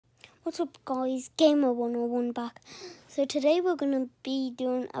What's up guys, Gamer101 back. So today we're going to be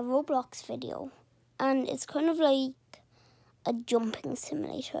doing a Roblox video, and it's kind of like a jumping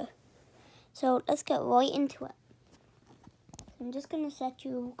simulator. So let's get right into it. I'm just going to set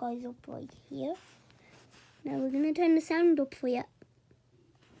you guys up right here. Now we're going to turn the sound up for you.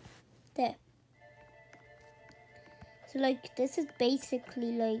 There. So like this is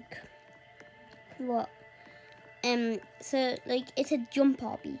basically like what? So like it's a jump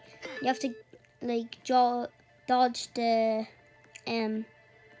obby. You have to like dodge the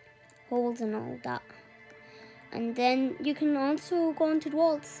holes and all that, and then you can also go into the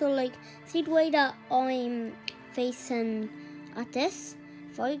walls. So like, see the way that I'm facing at this?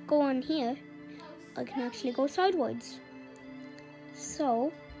 If I go on here, I can actually go sideways.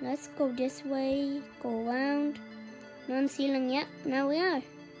 So let's go this way, go around. Not on ceiling yet. Now we are.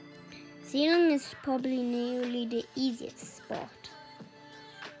 Ceiling is probably nearly the easiest spot.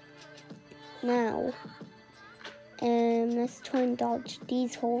 Now, let's try and dodge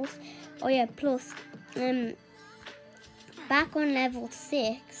these holes. Oh yeah, plus, back on level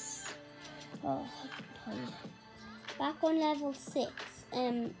 6. Oh, back on level 6.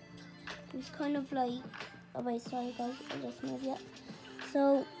 It was kind of like. Oh wait, sorry guys, I just moved it.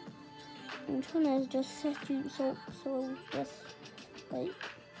 So I'm trying to just set you so just like.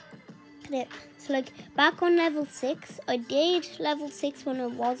 There. So like back on level 6, I did level 6 when I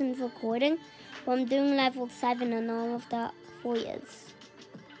wasn't recording, but I'm doing level 7 and all of that for years.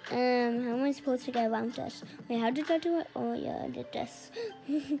 How am I supposed to get around this? Wait, how did I do it? Oh yeah, I did this.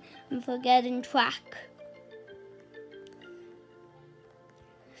 I'm forgetting track.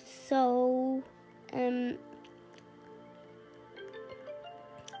 So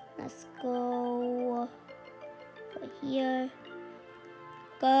let's go right here.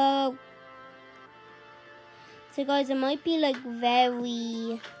 Go. So guys, it might be like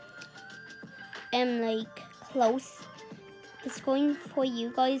very like close. The screen for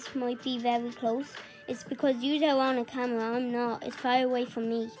you guys might be very close. It's because you are on a camera, I'm not. It's far away from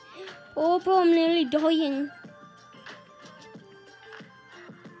me. Oh bro, I'm nearly dying.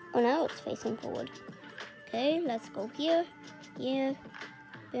 Oh now it's facing forward. Okay, let's go here. Here.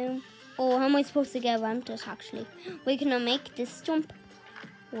 Boom. Oh, how am I supposed to get around this actually? We cannot make this jump.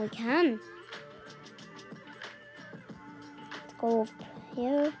 We can. Go up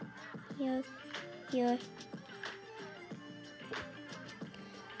here, here, here.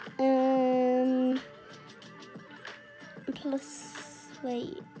 Plus,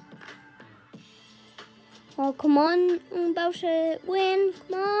 wait. Oh, come on. I'm about to win.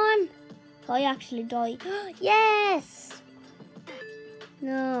 Come on. I actually died. Yes!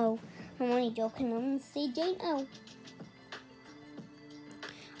 No, I'm only joking. I'm on stage 8 now.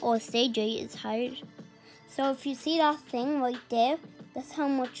 Oh, stage 8 is hard. So if you see that thing right there, that's how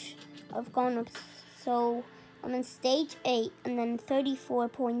much I've gone up. So I'm on stage 8 and then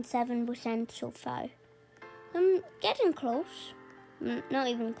 34.7% so far. I'm getting close. Not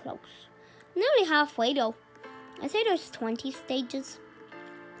even close. I'm nearly halfway though. I say there's 20 stages.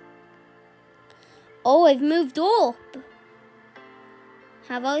 Oh, I've moved up.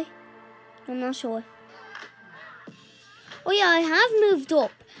 Have I? I'm not sure. Oh yeah, I have moved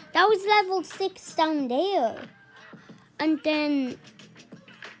up. That was level 6 down there. And then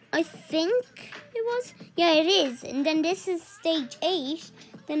I think it was. Yeah, it is. And then this is stage 8.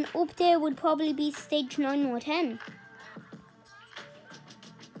 Then up there would probably be stage 9 or 10.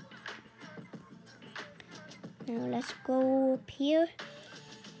 Now let's go up here.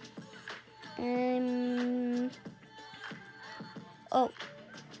 Oh.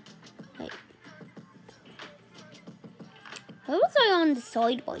 Wait. Why was I on the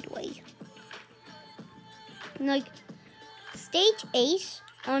side, by the way? Like, stage 8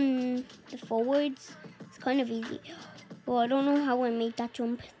 on the forwards is kind of easy. Well, I don't know how I made that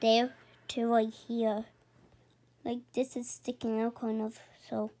jump there to right here. Like, this is sticking out kind of,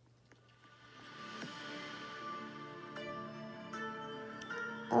 so.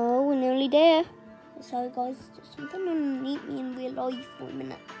 Oh, we're nearly there. Sorry guys, there's something underneath me in real life for a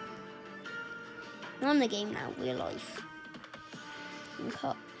minute. Not in the game now, real life.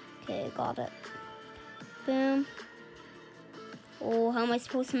 Okay, got it. Boom. Oh, how am I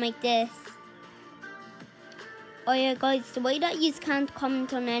supposed to make this? Oh yeah, guys, the way that you can't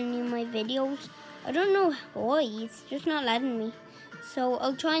comment on any of my videos, I don't know why, it's just not letting me. So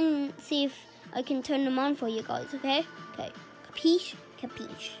I'll try and see if I can turn them on for you guys, okay? Okay, capiche?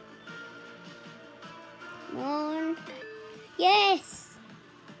 Capiche. Come on. Yes!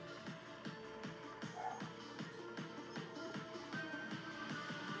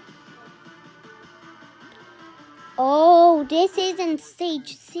 Oh, this isn't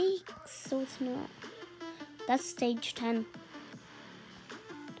stage 6, so it's not. That's stage 10.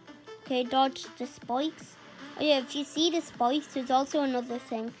 Okay, dodge the spikes. Oh yeah, if you see the spikes, there's also another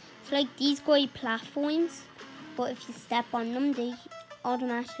thing. It's like these go platforms, but if you step on them, they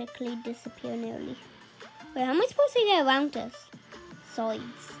automatically disappear nearly. Wait, how am I supposed to get around this?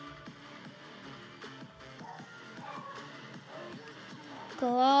 Sides.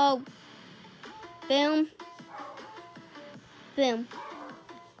 Go. Boom. Boom.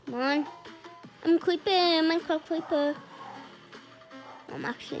 Come on. I'm creeper. Minecraft creeper. I'm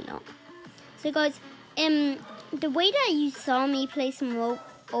actually not. So guys, the way that you saw me play some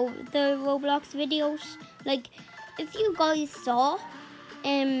the Roblox videos, like if you guys saw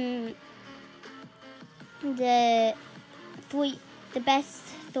the best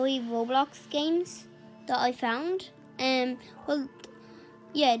 3 Roblox games that I found, well,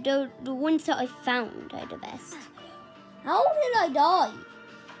 yeah, the ones that I found are the best. How did I die?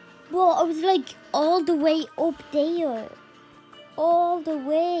 Well, I was like all the way up there. All the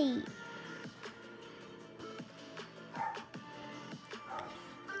way.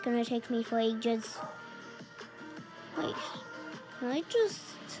 It's gonna take me for ages. Wait, can I just...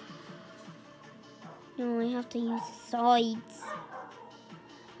 No, I have to use the sides.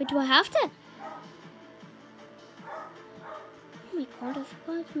 Wait, do I have to? Oh my god, I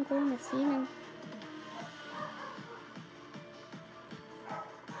forgot I can go on the ceiling.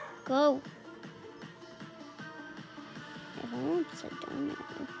 Go. Oh, upside down now.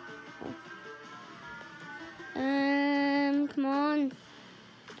 Come on.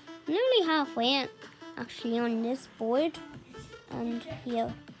 Nearly halfway actually on this board and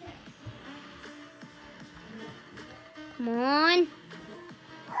here. Come on.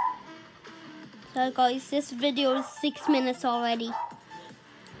 So guys, this video is 6 minutes already.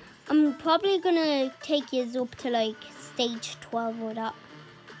 I'm probably gonna take you up to like stage 12 or that.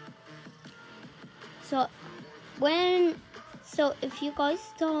 So if you guys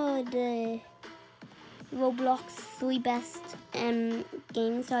saw the Roblox 3 best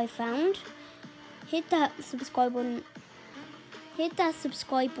games I found, hit that subscribe button. Hit that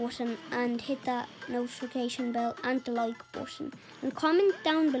subscribe button and hit that notification bell and the like button. And comment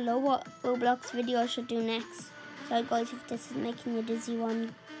down below what Roblox video I should do next. So guys, if this is making you dizzy while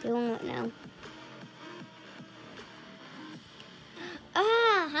I'm doing it now.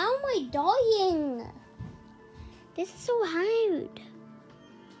 Ah, how am I dying? This is so hard.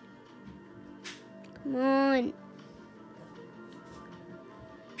 Come on.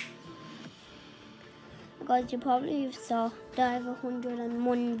 Guys, you probably saw that I have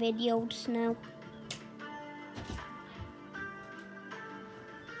 101 videos now.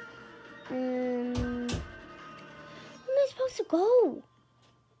 Where am I supposed to go? Oh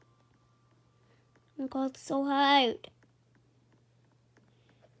my god, it's so hard.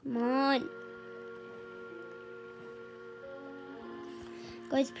 Come on.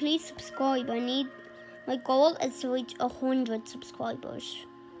 Guys, please subscribe. My goal is to reach 100 subscribers.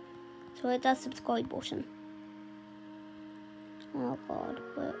 So hit that subscribe button. Oh god,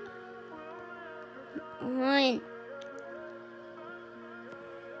 but come on.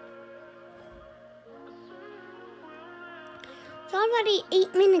 It's already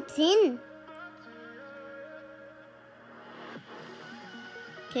 8 minutes in.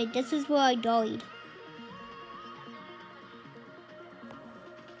 Okay, this is where I died.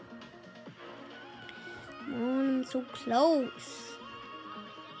 Come on, I'm so close.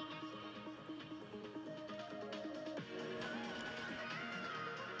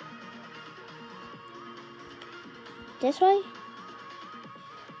 This way?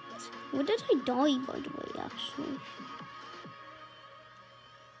 Where did I die, by the way, actually?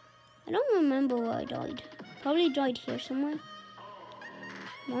 I don't remember where I died. Probably died here somewhere.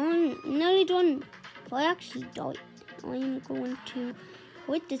 Come on, nearly done. If I actually die, I'm going to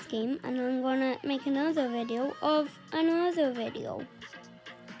quit this game and I'm gonna make another video of another video.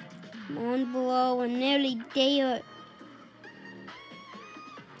 Come on, bro, I'm nearly there.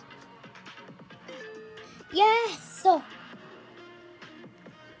 Yes! So,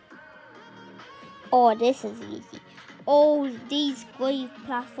 oh, this is easy. Oh, these grey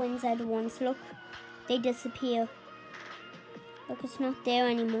platforms are the ones. Look, they disappear. Look, it's not there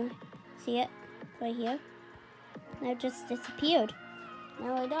anymore. See it? Right here. Now it just disappeared.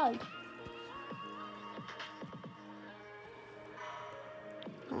 Now I died.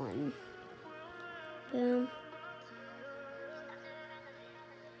 On. Boom.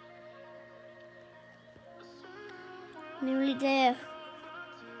 Nearly there.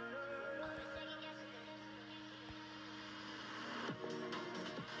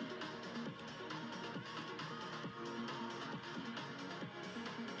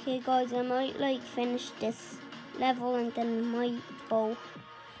 Okay guys, I might like finish this level and then might go.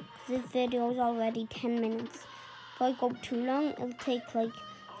 This video is already 10 minutes. If I go too long, it'll take like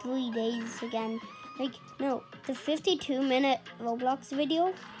 3 days again. Like, no, the 52-minute Roblox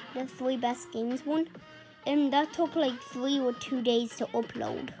video, the 3 best games one, and that took like 3 or 2 days to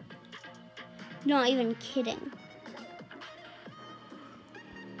upload. Not even kidding.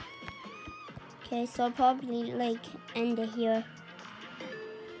 Okay, so I'll probably like end it here.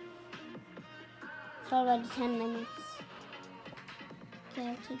 It's already 10 minutes. Okay,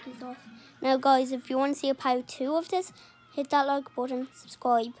 I'll take these off. Now guys, if you want to see a part 2 of this, hit that like button,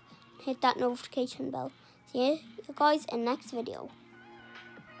 subscribe, hit that notification bell. See you guys in next video.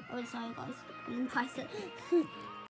 Oh, sorry guys, I didn't press it.